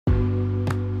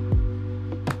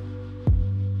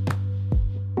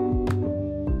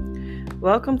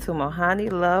Welcome to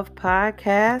Mohani Love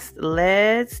Podcast.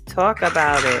 Let's talk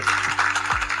about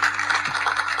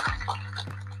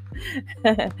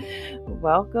it.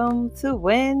 Welcome to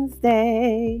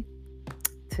Wednesday.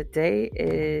 Today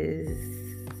is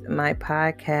my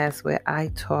podcast where I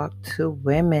talk to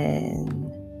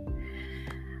women.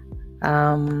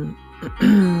 And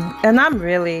I'm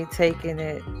really taking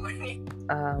it.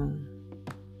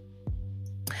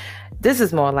 This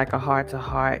is more like a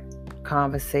heart-to-heart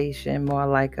conversation, more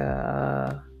like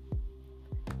a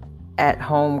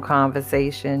at-home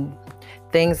conversation.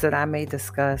 Things that I may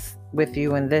discuss with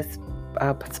you in this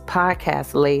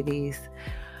podcast, ladies,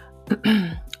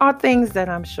 are things that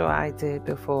I'm sure I did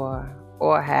before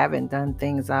or haven't done,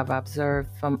 things I've observed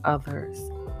from others.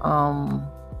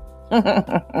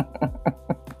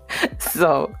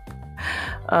 So,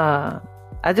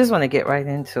 I just want to get right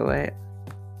into it.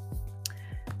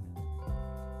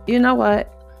 You know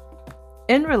what?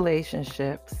 In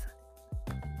relationships,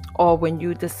 or when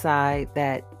you decide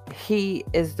that he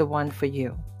is the one for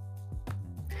you,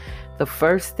 the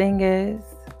first thing is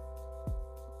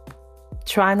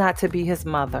try not to be his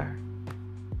mother.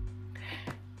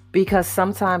 Because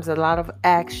sometimes a lot of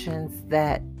actions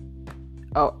that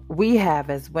we have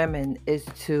as women is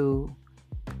to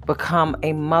become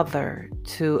a mother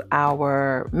to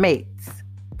our mates.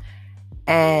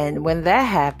 And when that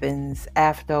happens,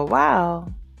 after a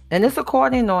while, and it's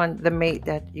according on the mate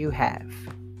that you have,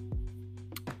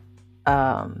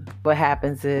 what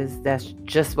happens is that's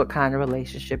just what kind of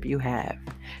relationship you have.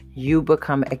 You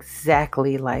become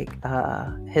exactly like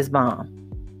his mom,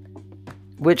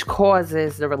 which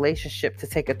causes the relationship to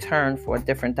take a turn for a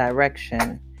different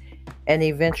direction. And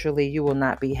eventually you will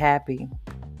not be happy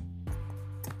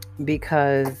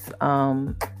because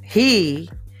he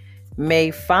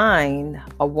may find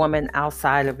a woman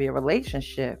outside of your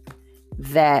relationship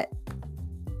that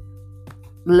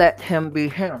let him be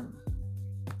him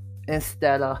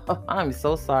instead of, I'm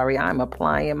so sorry, I'm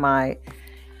applying my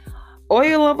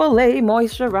oil of Olay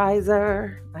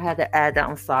moisturizer. I had to add that.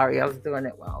 I'm sorry. I was doing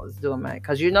it while I was doing my,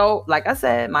 because like I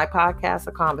said, my podcasts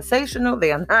are conversational.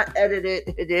 They are not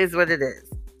edited. It is what it is.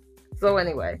 So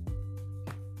anyway,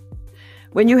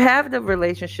 when you have the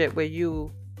relationship where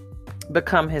you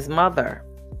become his mother,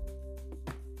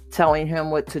 telling him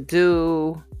what to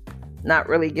do, not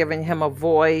really giving him a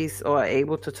voice or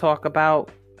able to talk about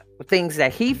things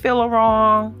that he feel are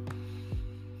wrong,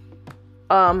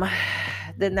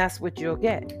 then that's what you'll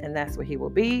get, and that's what he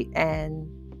will be, and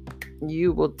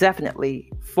you will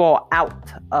definitely fall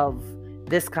out of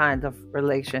this kind of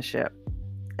relationship,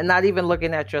 and not even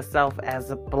looking at yourself as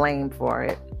a blame for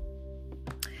it.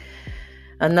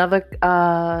 Another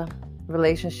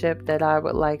relationship that I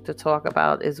would like to talk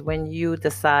about is when you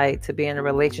decide to be in a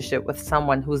relationship with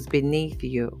someone who's beneath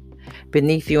you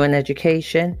in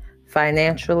education,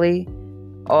 financially,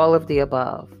 all of the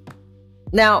above.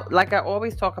 Now, like I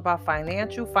always talk about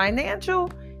financial,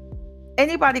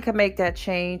 anybody can make that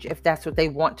change if that's what they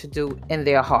want to do in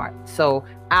their heart. So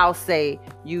I'll say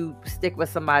you stick with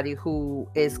somebody who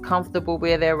is comfortable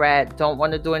where they're at, don't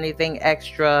want to do anything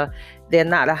extra. They're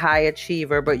not a high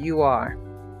achiever, but you are.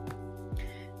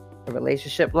 A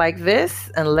relationship like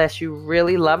this, unless you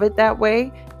really love it that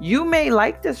way, you may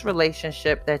like this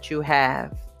relationship that you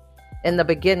have in the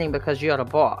beginning because you're the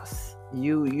boss.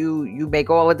 You make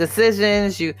all the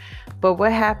decisions. But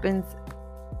what happens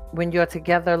when you're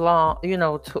together a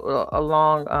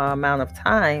long amount of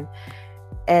time,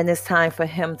 and it's time for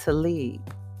him to lead,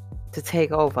 to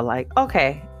take over? Like,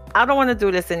 okay, I don't want to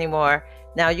do this anymore.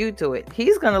 Now you do it.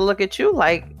 He's gonna look at you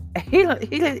like he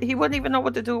wouldn't even know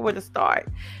what to do, where to start,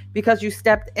 because you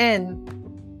stepped in,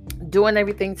 doing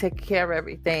everything, taking care of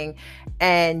everything,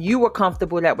 and you were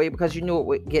comfortable that way because you knew it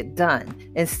would get done,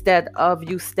 instead of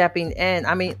you stepping in.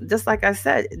 I mean, just like I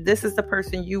said, this is the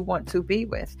person you want to be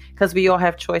with, because we all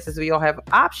have choices, we all have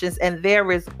options, and there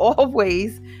is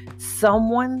always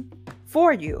someone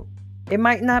for you. It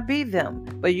might not be them,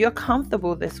 but you're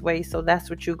comfortable this way, so that's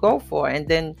what you go for. And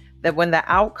then that when the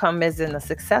outcome isn't a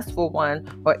successful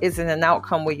one, or isn't an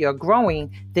outcome where you're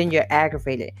growing, then you're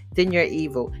aggravated, then you're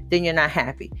evil, then you're not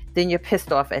happy, then you're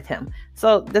pissed off at him.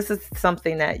 So this is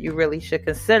something that you really should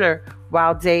consider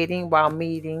while dating, while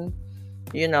meeting.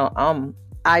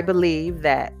 I believe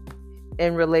that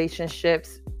in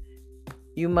relationships,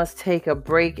 you must take a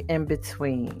break in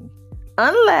between,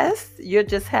 unless you're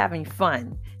just having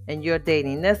fun and you're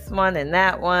dating this one and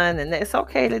that one, and it's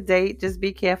okay to date. Just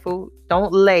be careful.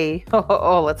 Don't lay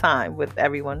all the time with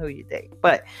everyone who you date.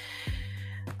 But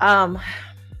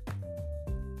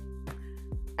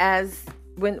as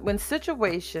when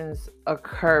situations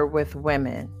occur with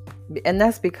women, and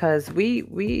that's because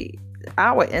we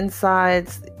our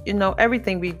insides,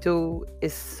 everything we do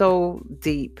is so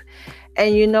deep.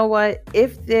 And you know what?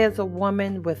 If there's a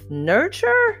woman with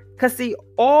nurture, because see,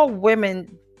 all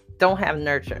women don't have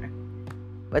nurture,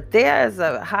 but there's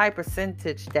a high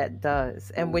percentage that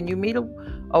does. And when you meet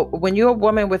when you're a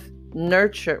woman with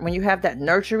nurture, when you have that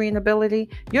nurturing ability,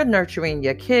 you're nurturing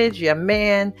your kids, your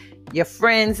man, your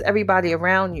friends, everybody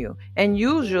around you. And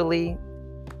usually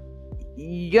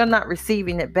you're not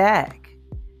receiving it back.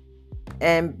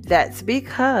 And that's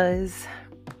because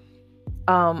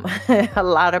a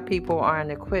lot of people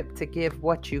aren't equipped to give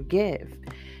what you give.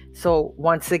 So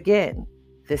once again,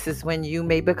 this is when you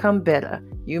may become bitter.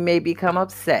 You may become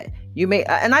upset.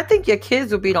 And I think your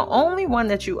kids will be the only one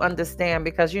that you understand,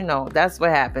 because, that's what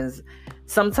happens.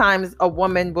 Sometimes a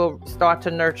woman will start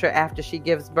to nurture after she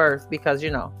gives birth because,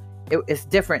 it's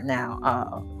different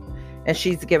now. And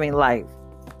she's giving life.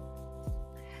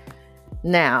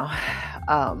 Now,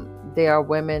 there are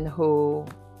women who,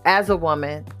 as a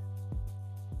woman,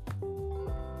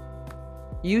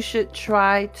 you should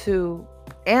try to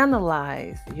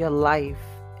analyze your life,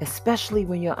 especially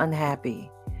when you're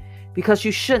unhappy, because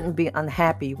you shouldn't be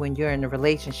unhappy when you're in a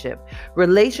relationship.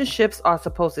 Relationships are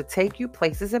supposed to take you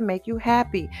places and make you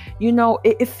happy.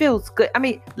 It feels good. I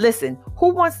mean, listen, who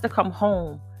wants to come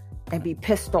home and be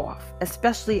pissed off,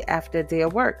 especially after a day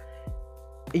of work?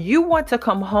 You want to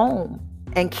come home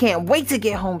and can't wait to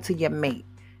get home to your mate.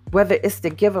 Whether it's to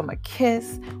give him a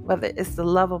kiss, whether it's to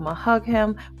love him or hug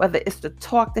him, whether it's to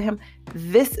talk to him.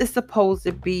 This is supposed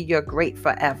to be your great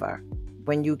forever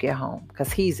when you get home,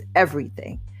 because he's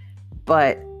everything.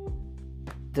 But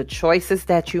the choices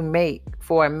that you make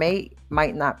for a mate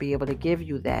might not be able to give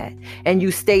you that. And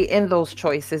you stay in those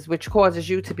choices, which causes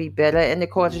you to be bitter, and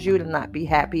it causes you to not be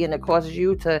happy, and it causes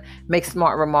you to make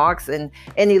smart remarks, and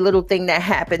any little thing that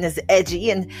happened is edgy,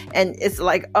 and it's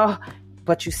like,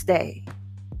 but you stay.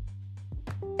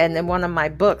 And in one of my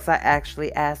books, I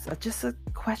actually asked just a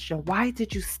question: why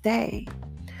did you stay?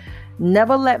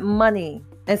 Never let money,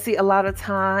 and see, a lot of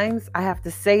times I have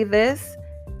to say this,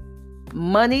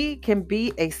 money can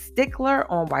be a stickler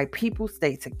on why people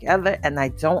stay together, and I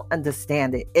don't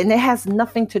understand it. And it has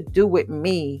nothing to do with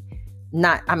me.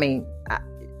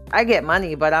 I get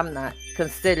money, but I'm not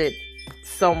considered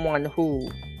someone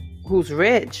who's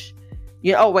rich.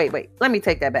 Wait, let me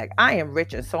take that back. I am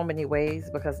rich in so many ways,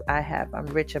 because I'm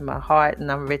rich in my heart,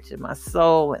 and I'm rich in my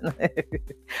soul, and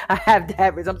I have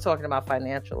that. I'm talking about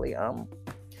financially.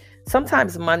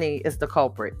 Sometimes money is the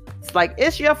culprit. It's like,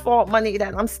 it's your fault, money,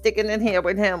 that I'm sticking in here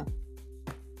with him.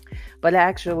 But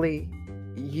actually,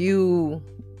 you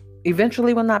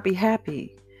eventually will not be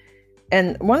happy.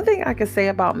 And one thing I can say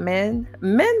about men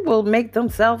will make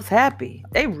themselves happy.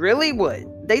 They really would.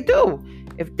 They do.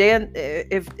 If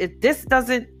this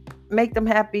doesn't make them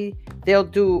happy, they'll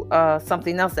do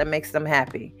something else that makes them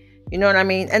happy. You know what I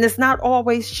mean? And it's not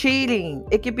always cheating.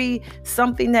 It could be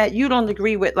something that you don't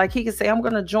agree with. Like, he could say, I'm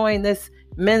going to join this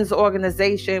men's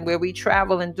organization where we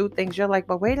travel and do things. You're like,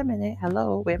 but wait a minute.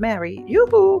 Hello, we're married.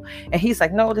 Yoo-hoo. And he's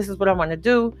like, no, this is what I want to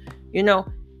do.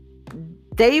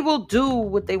 They will do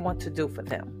what they want to do for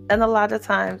them. And a lot of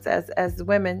times as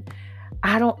women,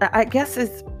 I guess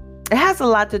it has a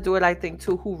lot to do with, I think,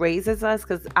 too, who raises us.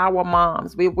 Because our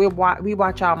moms, we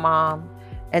watch our mom,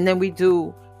 and then we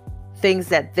do things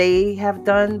that they have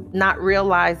done, not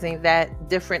realizing that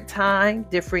different time,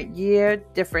 different year,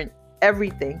 different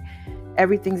everything.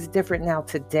 Everything's different now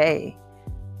today.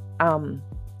 I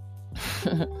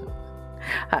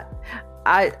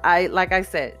like I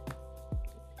said,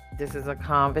 this is a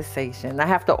conversation. I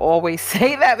have to always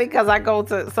say that, because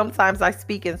sometimes I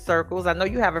speak in circles. I know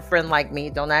you have a friend like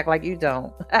me. Don't act like you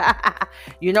don't.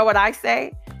 You know what I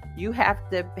say? You have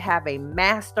to have a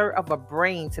master of a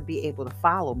brain to be able to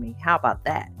follow me. How about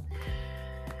that?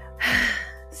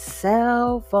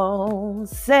 Cell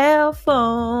phones.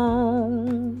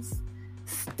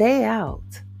 Stay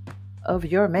out of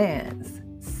your man's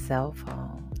cell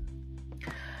phone.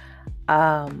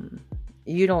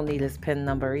 You don't need his PIN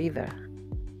number either.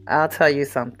 I'll tell you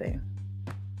something.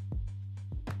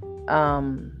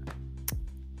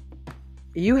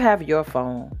 You have your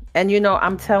phone. And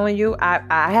I'm telling you, I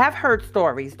have heard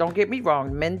stories. Don't get me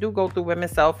wrong. Men do go through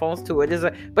women's cell phones too.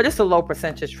 But it's a low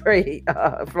percentage rate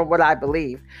from what I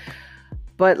believe.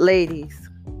 But ladies,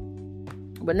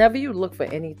 whenever you look for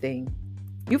anything,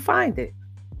 you find it.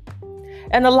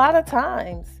 And a lot of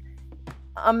times,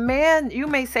 a man, you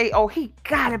may say, oh, he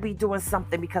gotta be doing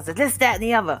something because of this, that, and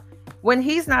the other, when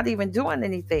he's not even doing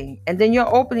anything. And then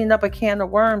you're opening up a can of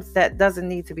worms that doesn't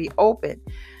need to be opened.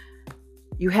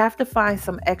 You have to find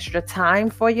some extra time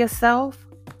for yourself.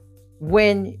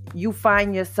 when you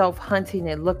find yourself hunting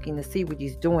and looking to see what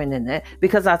he's doing in it.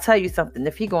 Because I'll tell you something,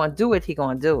 if he's going to do it, he's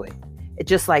going to do it. It's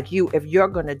just like you, if you're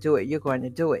going to do it, you're going to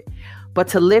do it. But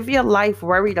to live your life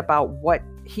worried about what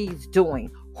he's doing,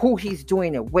 who he's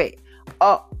doing it with,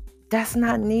 that's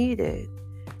not needed.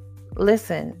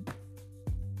 Listen,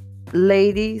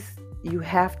 ladies, you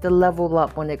have to level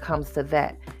up when it comes to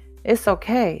that. It's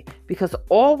okay, because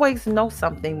always know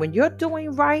something. When you're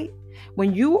doing right,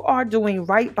 when you are doing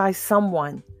right by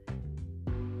someone,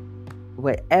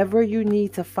 whatever you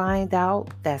need to find out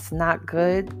that's not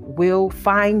good will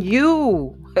find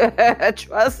you.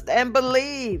 Trust and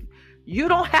believe. You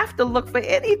don't have to look for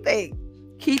anything.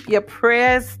 Keep your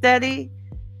prayers steady.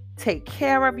 Take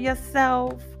care of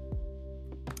yourself.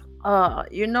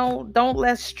 Don't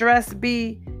let stress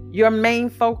be your main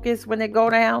focus when it go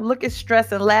down. Look at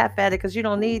stress and laugh at it, because you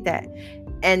don't need that.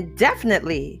 And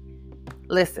definitely,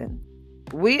 listen,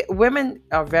 we women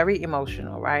are very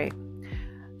emotional, right?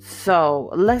 So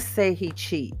let's say he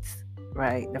cheats,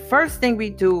 right? The first thing we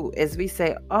do is we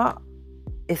say,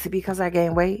 is it because I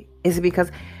gained weight? Is it because...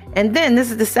 And then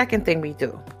this is the second thing we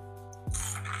do.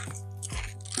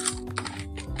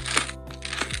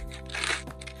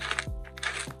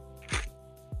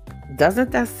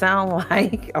 Doesn't that sound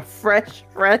like a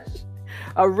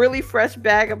really fresh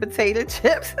bag of potato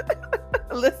chips?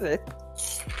 Listen.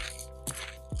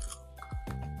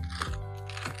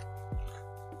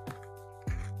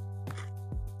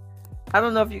 I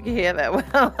don't know if you can hear that one.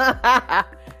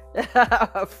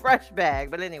 A fresh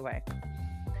bag. But anyway,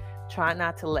 try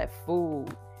not to let food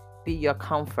be your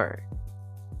comfort.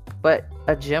 But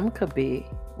a gym could be.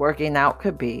 Working out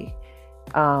could be.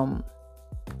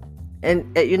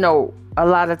 And a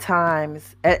lot of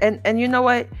times, and you know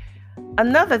what?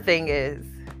 Another thing is,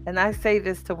 and I say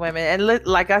this to women, and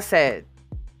like I said,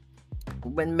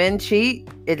 when men cheat,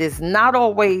 it is not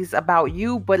always about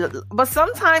you, but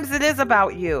sometimes it is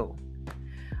about you.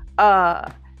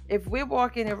 If we're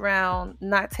walking around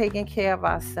not taking care of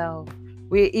ourselves,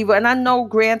 and I know,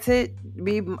 granted,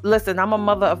 listen, I'm a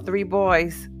mother of 3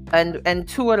 boys, and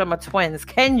 2 of them are twins.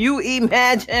 Can you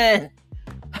imagine?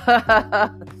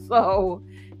 So,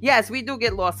 yes, we do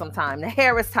get lost sometimes. The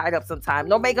hair is tied up sometimes.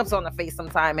 No makeup's on the face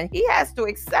sometimes. And he has to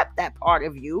accept that part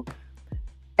of you.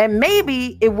 And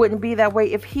maybe it wouldn't be that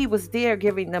way if he was there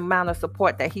giving the amount of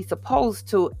support that he's supposed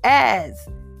to as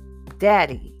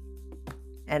daddy.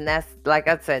 And that's, like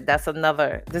I said, that's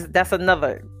another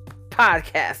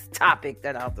podcast topic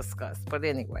that I'll discuss. But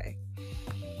anyway,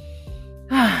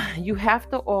 you have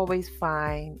to always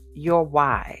find your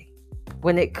why.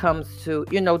 When it comes to,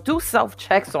 do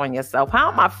self-checks on yourself.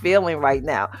 How am I feeling right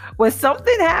now? When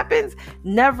something happens,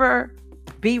 never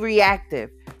be reactive.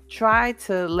 Try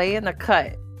to lay in a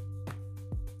cut.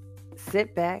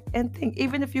 Sit back and think.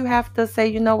 Even if you have to say,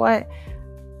 you know what?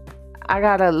 I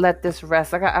got to let this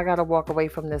rest. I got to walk away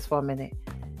from this for a minute.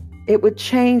 It would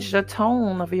change the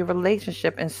tone of your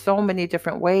relationship in so many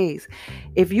different ways.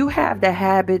 If you have the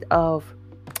habit of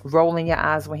rolling your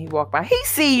eyes when he walks by, he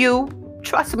see you.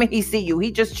 Trust me, he see you.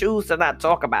 He just chooses to not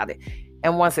talk about it.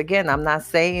 And once again, I'm not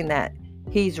saying that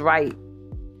he's right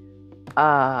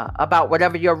about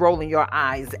whatever you're rolling your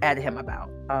eyes at him about.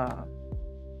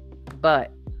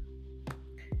 But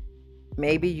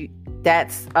maybe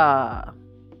that's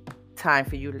time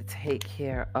for you to take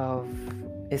care of.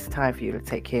 It's time for you to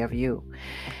take care of you.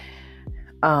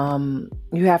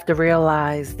 You have to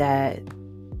realize that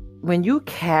when you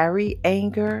carry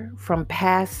anger from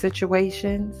past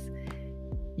situations,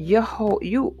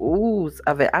 you ooze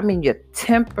of it. I mean, your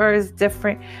temper is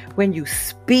different. When you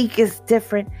speak is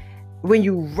different. When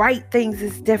you write things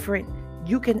is different.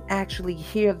 You can actually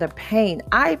hear the pain.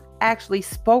 I've actually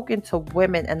spoken to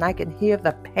women and I can hear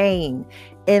the pain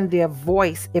in their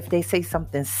voice if they say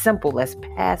something simple as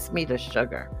pass me the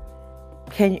sugar.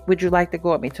 Would you like to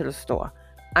go with me to the store?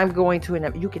 I'm going to,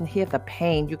 and you can hear the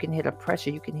pain. You can hear the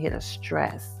pressure. You can hear the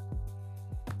stress.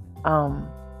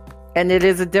 And it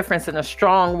is a difference in a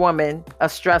strong woman, a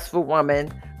stressful woman,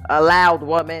 a loud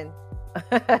woman.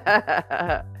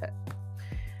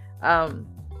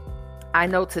 I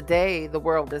know today the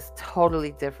world is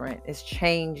totally different. It's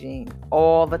changing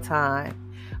all the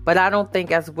time. But I don't think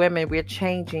as women we're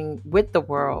changing with the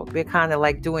world. We're kind of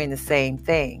like doing the same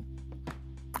thing.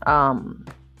 And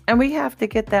we have to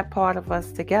get that part of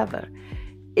us together.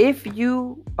 If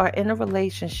you are in a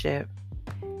relationship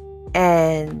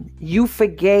and you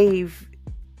forgave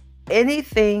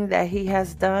anything that he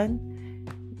has done,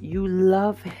 you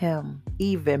love him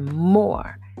even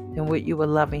more than what you were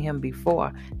loving him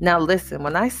before. Now listen,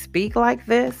 when I speak like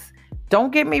this,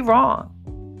 don't get me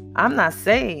wrong. I'm not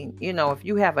saying, if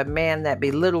you have a man that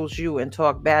belittles you and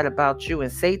talk bad about you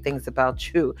and say things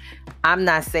about you, I'm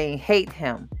not saying hate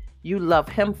him. You love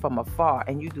him from afar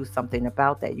and you do something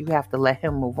about that. You have to let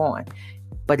him move on.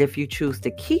 But if you choose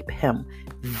to keep him,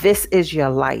 this is your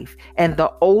life. And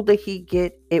the older he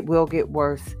get, it will get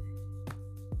worse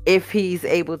if he's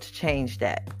able to change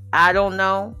that. I don't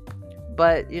know,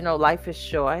 but life is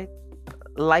short.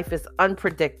 Life is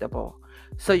unpredictable.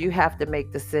 So you have to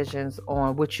make decisions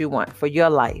on what you want for your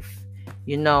life.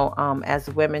 As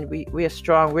women, we are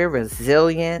strong, we're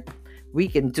resilient. We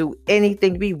can do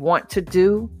anything we want to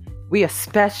do. We are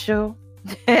special.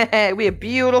 We are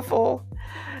beautiful.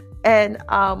 And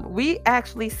we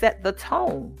actually set the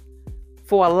tone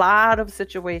for a lot of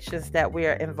situations that we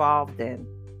are involved in.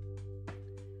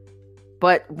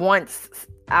 But once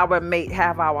our mate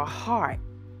have our heart,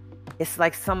 it's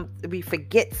like we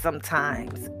forget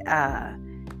sometimes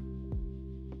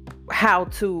how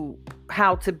to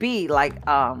be like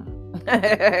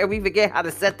we forget how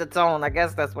to set the tone. I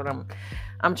guess that's what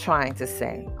I'm trying to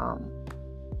say.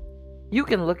 You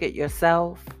can look at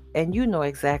yourself and you know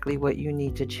exactly what you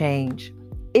need to change.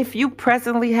 If you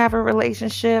presently have a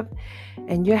relationship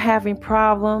and you're having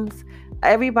problems,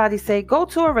 everybody say go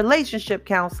to a relationship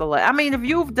counselor. I mean, if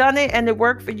you've done it and it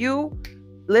worked for you,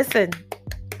 listen,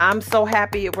 I'm so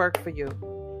happy it worked for you.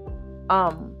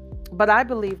 But I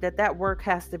believe that work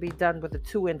has to be done with the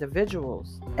two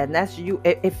individuals, and that's you.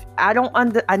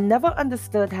 I never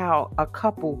understood how a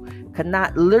couple could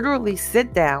not literally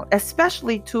sit down,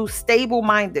 especially two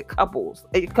stable-minded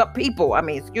people.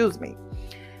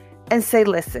 And say,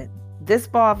 listen, this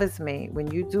bothers me when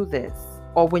you do this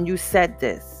or when you said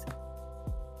this,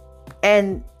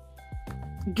 and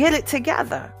get it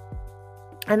together.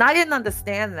 And I didn't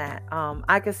understand that.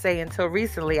 I could say until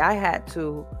recently, I had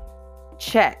to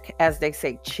check, as they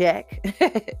say, check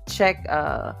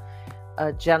a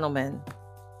gentleman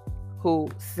who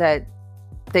said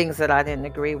things that I didn't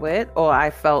agree with or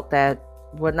I felt that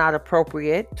were not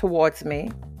appropriate towards me.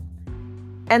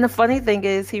 And the funny thing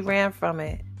is, he ran from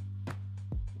it.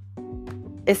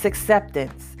 It's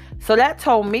acceptance. So that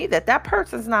told me that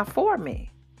person's not for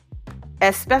me,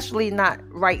 especially not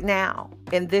right now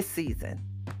in this season.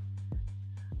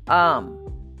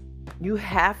 You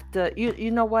have to, you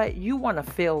know what? You want to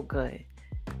feel good.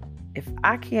 If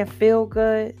I can't feel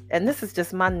good, and this is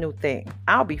just my new thing,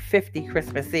 I'll be 50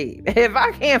 Christmas Eve. If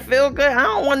I can't feel good, I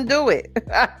don't want to do it.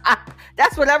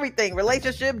 That's what everything,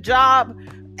 relationship, job,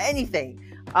 anything.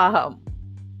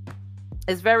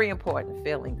 It's very important,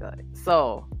 feeling good.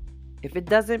 So if it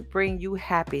doesn't bring you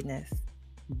happiness,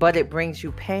 but it brings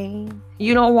you pain,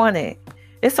 you don't want it.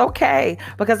 It's okay,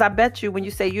 because I bet you when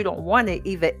you say you don't want it,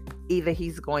 either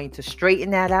he's going to straighten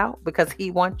that out because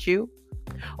he wants you,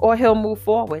 or he'll move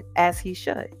forward as he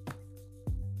should.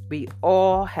 We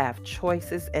all have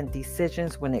choices and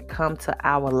decisions when it comes to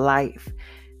our life,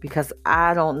 because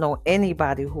I don't know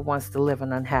anybody who wants to live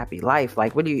an unhappy life.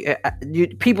 Like, what do you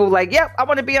people like, yep, I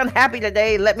want to be unhappy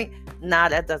today. Nah,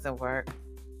 that doesn't work.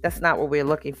 That's not what we're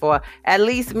looking for. At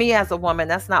least me as a woman,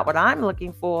 that's not what I'm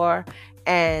looking for.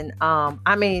 And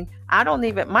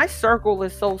my circle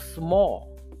is so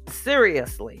small,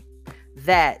 seriously,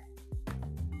 that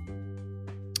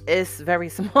it's very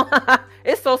small.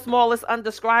 It's so small, it's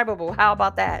undescribable. How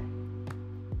about that?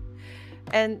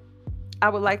 And I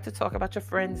would like to talk about your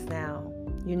friends now.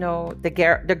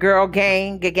 The girl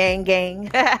gang,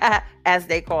 as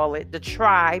they call it, the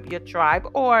tribe, your tribe,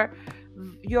 or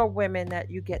your women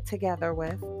that you get together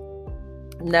with.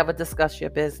 Never discuss your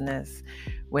business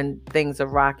when things are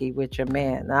rocky with your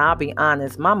man. Now, I'll be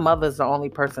honest, my mother's the only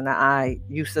person that I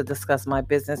used to discuss my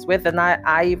business with, and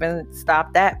I even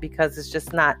stopped that because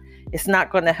it's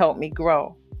not going to help me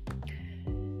grow.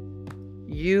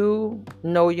 You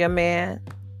know your man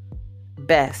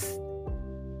best.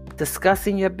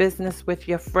 Discussing your business with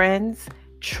your friends,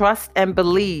 trust and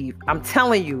believe. I'm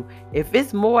telling you, if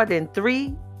it's more than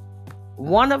 3,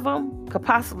 one of them could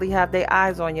possibly have their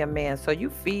eyes on your man. So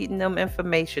you feeding them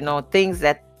information on things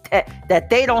that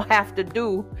they don't have to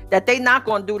do, that they not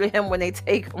going to do to him when they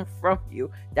take them from you.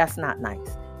 That's not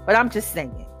nice. But I'm just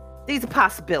saying, these are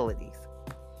possibilities.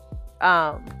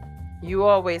 You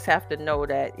always have to know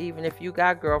that even if you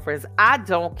got girlfriends, I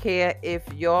don't care if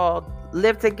y'all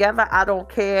live together. I don't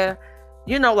care.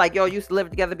 Like y'all used to live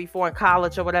together before in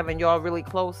college or whatever, and y'all really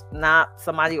close.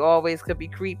 Somebody always could be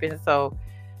creeping. So,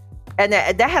 and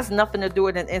that has nothing to do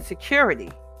with an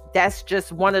insecurity. That's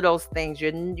just one of those things.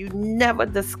 You never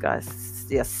discuss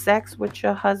your sex with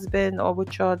your husband or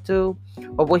what y'all do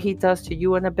or what he does to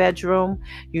you in the bedroom.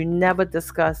 You never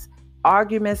discuss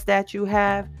arguments that you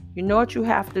have. You know what you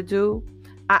have to do?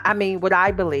 I mean, what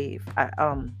I believe,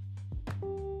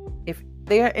 if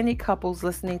there are any couples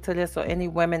listening to this or any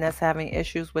women that's having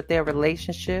issues with their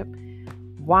relationship,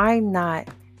 why not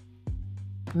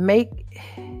make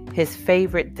his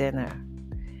favorite dinner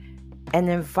and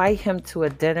invite him to a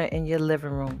dinner in your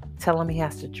living room? Tell him he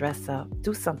has to dress up.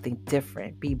 Do something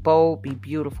different. Be bold, be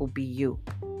beautiful, be you.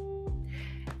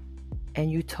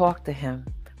 And you talk to him.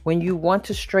 When you want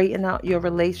to straighten out your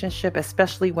relationship,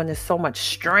 especially when there's so much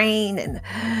strain and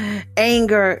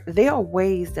anger, there are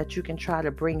ways that you can try to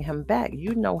bring him back.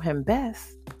 You know him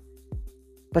best.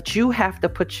 But you have to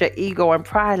put your ego and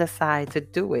pride aside to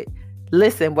do it.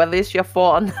 Listen, whether it's your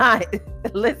fault or not,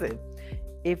 listen.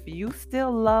 If you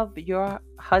still love your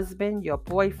husband, your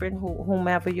boyfriend,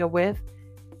 whomever you're with,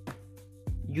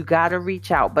 you got to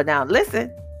reach out. But now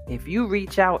listen, if you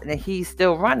reach out and he's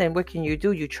still running, what can you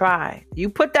do? You try. You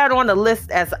put that on the list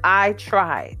as I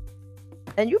tried.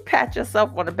 And you pat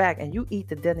yourself on the back and you eat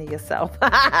the dinner yourself.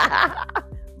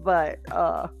 But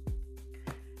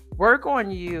work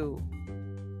on you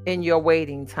in your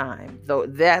waiting time. Though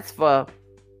that's for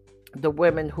the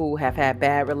women who have had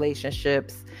bad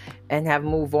relationships and have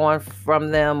moved on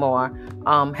from them, or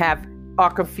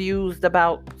are confused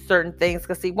about certain things.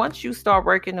 Because see, once you start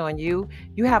working on you,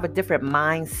 you have a different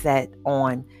mindset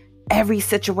on every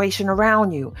situation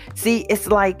around you. See, it's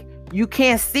like you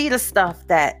can't see the stuff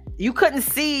that you couldn't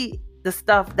see the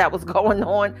stuff that was going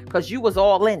on because you was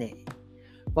all in it.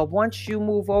 But once you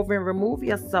move over and remove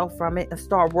yourself from it and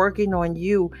start working on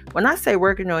you, when I say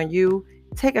working on you,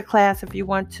 take a class if you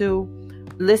want to.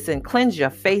 Listen, cleanse your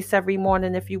face every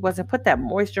morning if you wasn't. Put that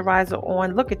moisturizer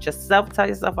on. Look at yourself. Tell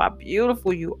yourself how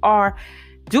beautiful you are.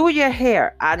 Do your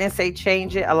hair. I didn't say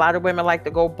change it. A lot of women like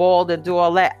to go bald and do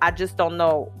all that. I just don't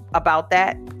know about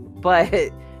that.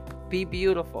 But be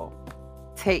beautiful.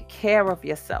 Take care of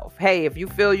yourself. Hey, if you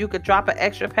feel you could drop an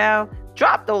extra pound,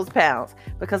 drop those pounds.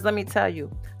 Because let me tell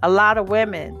you, a lot of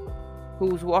women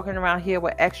who's walking around here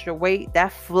with extra weight,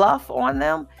 that fluff on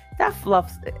them,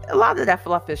 a lot of that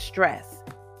fluff is stress.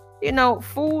 You know,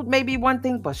 food may be one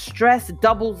thing, but stress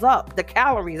doubles up the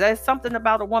calories. There's something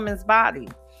about a woman's body.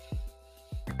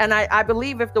 And I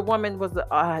believe if the woman was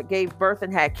gave birth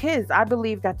and had kids, I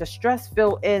believe that the stress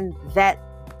filled in that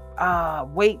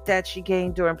weight that she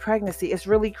gained during pregnancy. It's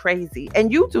really crazy.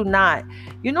 And you do not.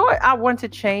 You know what I want to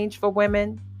change for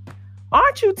women?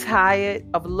 Aren't you tired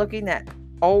of looking at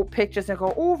old pictures and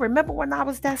go, oh, remember when I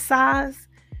was that size?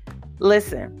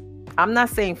 Listen. I'm not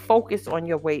saying focus on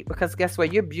your weight, because guess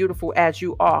what? You're beautiful as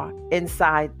you are,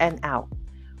 inside and out.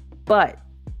 But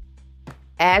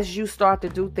as you start to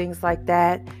do things like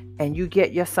that and you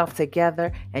get yourself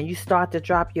together and you start to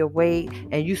drop your weight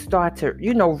and you start to,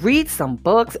 read some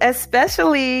books,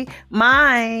 especially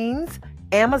mine's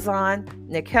Amazon,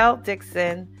 Nicole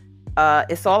Dixon.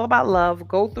 It's all about love.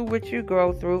 Go through what you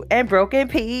grow through, and Broken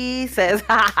Pieces.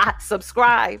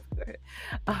 Subscribe.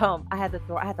 I had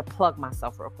to plug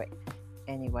myself real quick.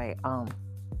 Anyway,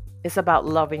 it's about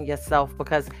loving yourself,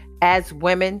 because as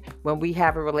women, when we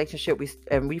have a relationship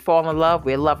and we fall in love,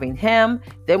 we're loving him.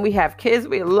 Then we have kids,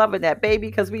 we're loving that baby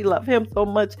because we love him so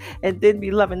much, and then we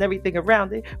loving everything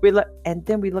around it. And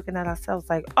then we're looking at ourselves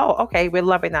like, oh, okay, we're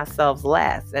loving ourselves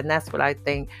last. And that's what I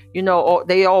think.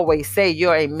 They always say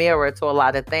you're a mirror to a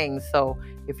lot of things. So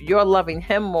if you're loving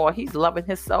him more, he's loving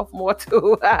himself more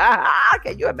too.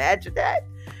 Can you imagine that?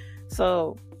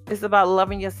 So it's about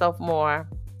loving yourself more.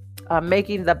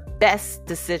 Making the best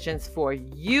decisions for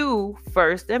you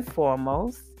first and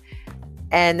foremost,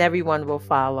 and everyone will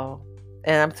follow.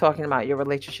 And I'm talking about your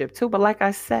relationship too. But like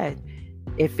I said,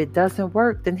 if it doesn't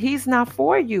work, then he's not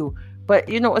for you. But,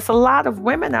 it's a lot of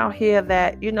women out here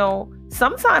that,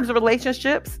 sometimes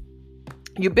relationships,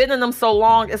 you've been in them so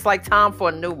long, it's like time for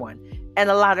a new one. And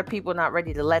a lot of people not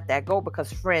ready to let that go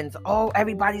because friends,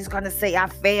 everybody's going to say I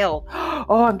failed.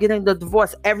 Oh, I'm getting the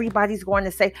divorce. Everybody's going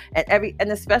to say, and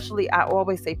especially I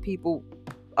always say people,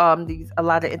 a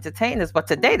lot of entertainers, but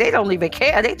today they don't even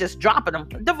care. They just dropping them.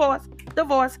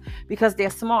 Divorce, because they're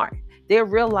smart. They're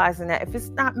realizing that if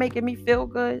it's not making me feel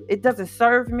good, it doesn't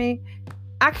serve me,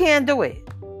 I can't do it.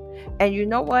 And you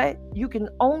know what? You can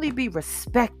only be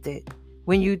respected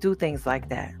when you do things like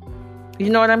that. You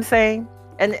know what I'm saying?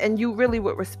 And you really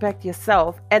would respect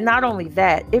yourself. And not only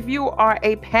that, if you are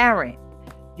a parent,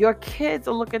 your kids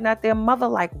are looking at their mother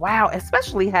like, wow,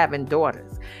 especially having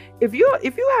daughters. If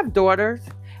you have daughters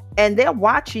and they're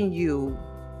watching you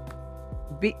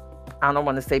I don't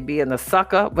want to say being a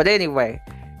sucker, but anyway,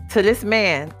 to this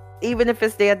man, even if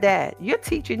it's their dad, you're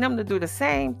teaching them to do the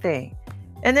same thing.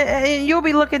 And you'll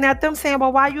be looking at them saying,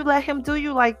 well, why you let him do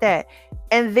you like that?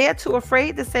 And they're too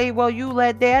afraid to say, well, you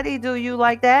let daddy do you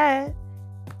like that.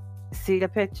 See the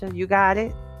picture? You got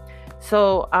it?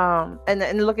 So,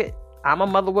 and look at, I'm a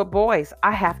mother with boys.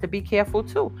 I have to be careful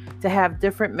too, to have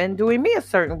different men doing me a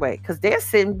certain way, because they're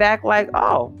sitting back like,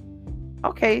 oh,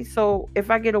 okay, so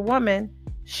if I get a woman,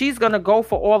 she's going to go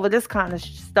for all of this kind of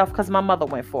stuff because my mother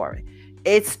went for it.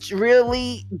 It's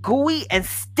really gooey and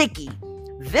sticky.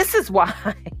 This is why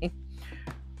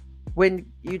when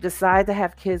you decide to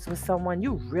have kids with someone,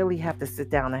 you really have to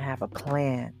sit down and have a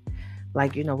plan.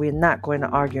 Like, we're not going to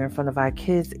argue in front of our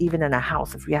kids, even in a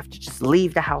house. If we have to just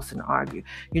leave the house and argue,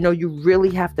 you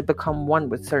really have to become one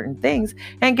with certain things.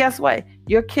 And guess what?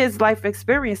 Your kids' life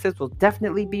experiences will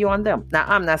definitely be on them. Now,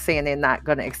 I'm not saying they're not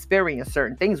going to experience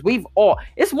certain things.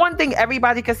 It's one thing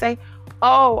everybody can say,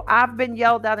 oh, I've been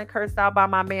yelled at and cursed out by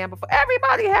my man before.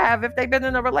 Everybody have, if they've been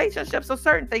in a relationship. So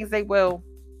certain things they will,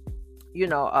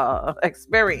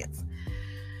 experience.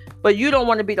 But you don't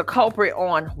want to be the culprit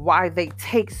on why they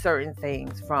take certain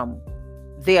things from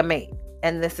their mate.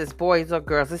 And this is boys or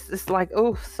girls. It's like,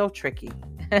 oh, so tricky.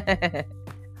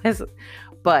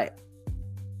 But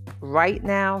right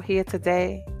now, here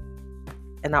today,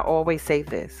 and I always say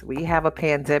this, we have a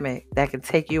pandemic that can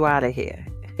take you out of here.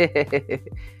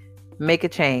 Make a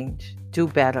change. Do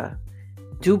better.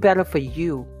 Do better for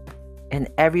you. And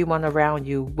everyone around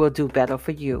you will do better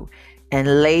for you.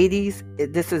 And ladies,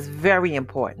 this is very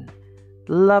important.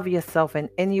 Love yourself in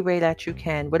any way that you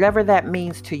can, whatever that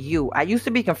means to you. I used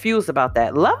to be confused about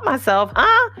that. Love myself,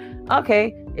 huh?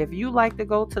 Okay, if you like to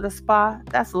go to the spa,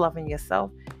 that's loving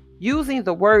yourself. Using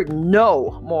the word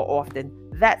no more often,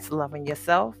 that's loving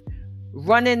yourself.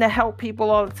 Running to help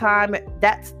people all the time,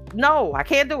 no, I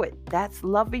can't do it. That's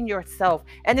loving yourself.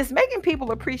 And it's making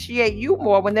people appreciate you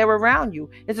more when they're around you.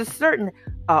 It's a certain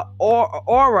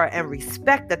aura and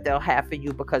respect that they'll have for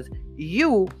you, because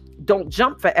you don't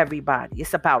jump for everybody.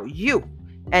 It's about you.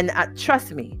 And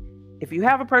trust me, if you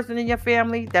have a person in your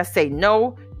family that say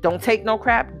no, don't take no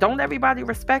crap, don't everybody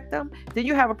respect them, then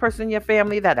you have a person in your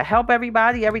family that'll help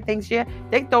everybody, everything's here.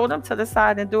 They throw them to the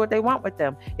side and do what they want with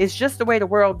them. It's just the way the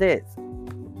world is.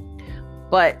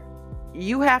 But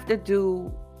you have to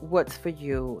do what's for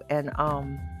you. And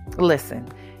listen,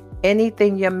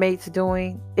 anything your mate's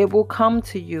doing, it will come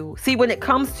to you. See, when it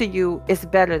comes to you, it's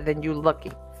better than you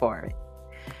looking for it.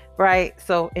 Right?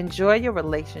 So enjoy your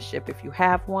relationship if you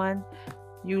have one.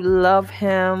 You love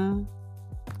him,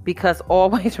 because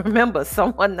always remember,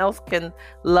 someone else can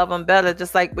love him better,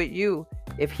 just like with you.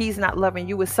 If he's not loving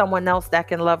you, it's someone else that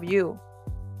can love you.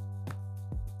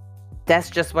 That's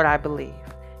just what I believe.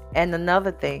 And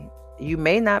another thing, you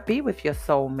may not be with your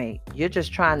soulmate. You're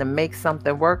just trying to make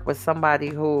something work with somebody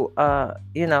who,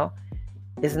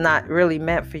 is not really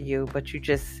meant for you, but you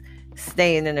just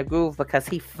staying in the groove because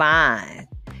he fine,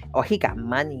 or he got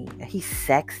money, and he's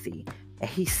sexy, and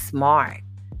he's smart.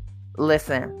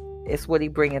 Listen, it's what he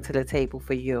bringing to the table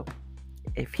for you.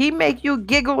 If he make you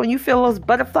giggle and you feel those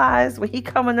butterflies when he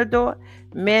come in the door,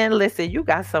 man, listen, you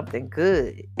got something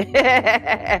good.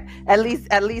 at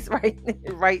least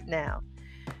right now.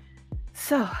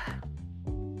 So,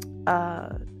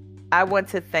 I want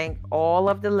to thank all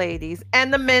of the ladies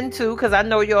and the men too, because I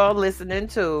know you're all listening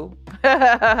too.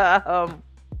 And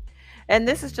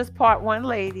this is just part one,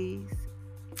 ladies.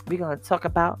 We're going to talk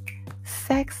about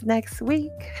sex next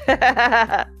week.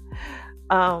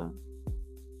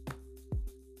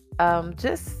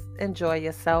 Just enjoy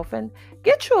yourself and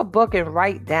get you a book and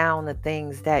write down the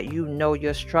things that you know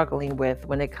you're struggling with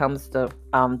when it comes to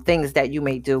things that you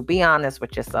may do. Be honest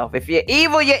with yourself. If you're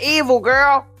evil,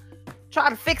 girl. Try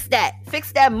to fix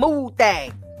that mood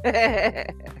thing.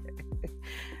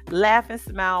 Laugh and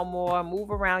smile more. Move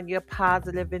around your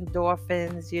positive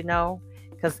endorphins,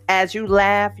 because as you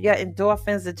laugh, your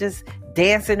endorphins are just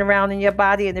dancing around in your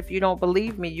body. And if you don't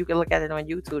believe me, you can look at it on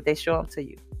YouTube. They show them to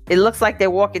you. It looks like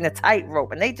they're walking a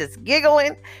tightrope and they just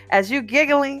giggling as you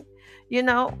giggling,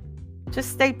 just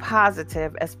stay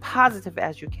positive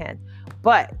as you can.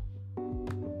 But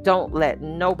don't let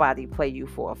nobody play you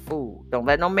for a fool. Don't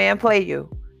let no man play you.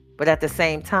 But at the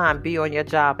same time, be on your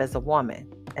job as a woman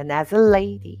and as a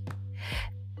lady.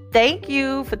 Thank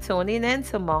you for tuning in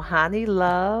to Mohani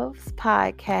Loves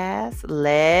Podcast.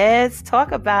 Let's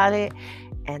talk about it.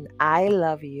 And I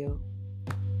love you.